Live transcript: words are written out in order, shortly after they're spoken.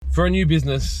For a new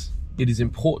business, it is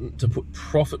important to put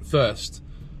profit first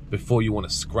before you want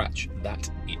to scratch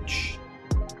that itch.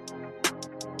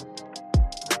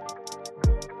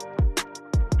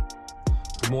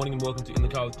 Good morning and welcome to In the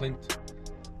Car with Clint.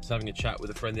 I was having a chat with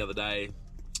a friend the other day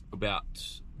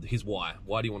about his why.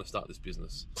 Why do you want to start this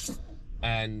business?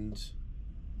 And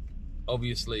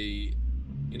obviously,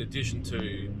 in addition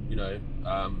to,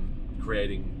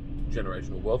 creating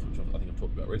generational wealth, which I think I've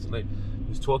talked about recently, he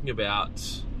was talking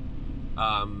about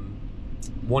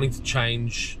wanting to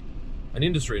change an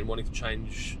industry and wanting to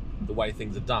change the way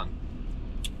things are done.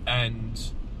 And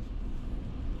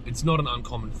it's not an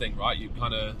uncommon thing, right? You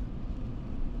kind of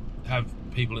have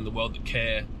people in the world that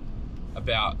care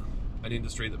about an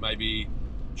industry that maybe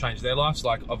changed their lives.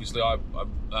 Like, obviously, I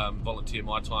volunteer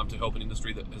my time to help an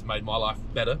industry that has made my life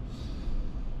better.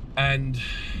 And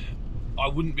I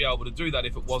wouldn't be able to do that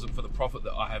if it wasn't for the profit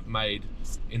that I have made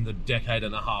in the decade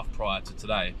and a half prior to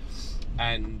today.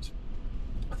 And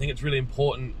I think it's really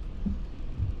important,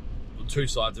 two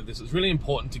sides of this. It's really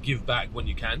important to give back when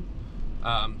you can,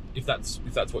 if that's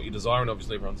what you desire, and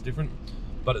obviously everyone's different.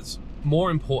 But it's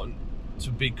more important to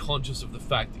be conscious of the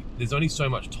fact that there's only so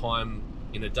much time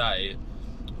in a day,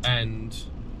 and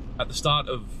at the start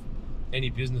of any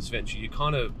business venture, you're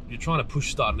trying to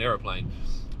push start an aeroplane,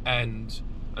 and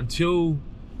until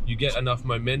you get enough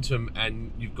momentum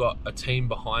and you've got a team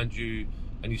behind you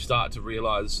and you start to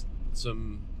realize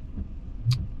some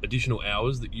additional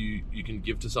hours that you can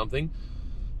give to something,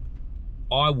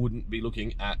 I wouldn't be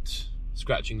looking at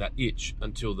scratching that itch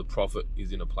until the profit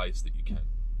is in a place that you can.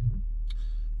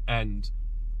 And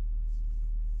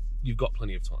you've got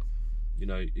plenty of time.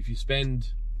 If you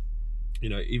spend,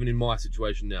 even in my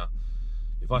situation now,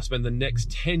 if I spend the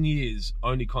next 10 years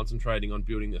only concentrating on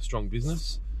building a strong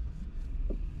business,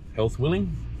 health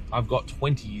willing, I've got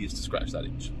 20 years to scratch that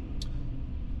itch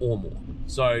or more.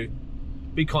 So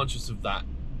be conscious of that,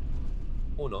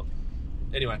 or not.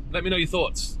 Anyway, let me know your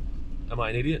thoughts. Am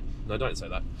I an idiot? No, don't say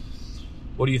that.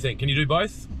 What do you think? Can you do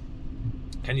both?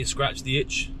 Can you scratch the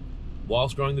itch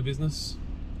whilst growing the business?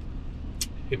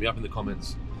 Hit me up in the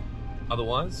comments.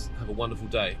 Otherwise, have a wonderful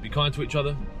day. Be kind to each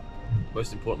other.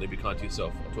 Most importantly, be kind to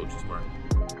yourself. I'll talk to you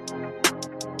tomorrow.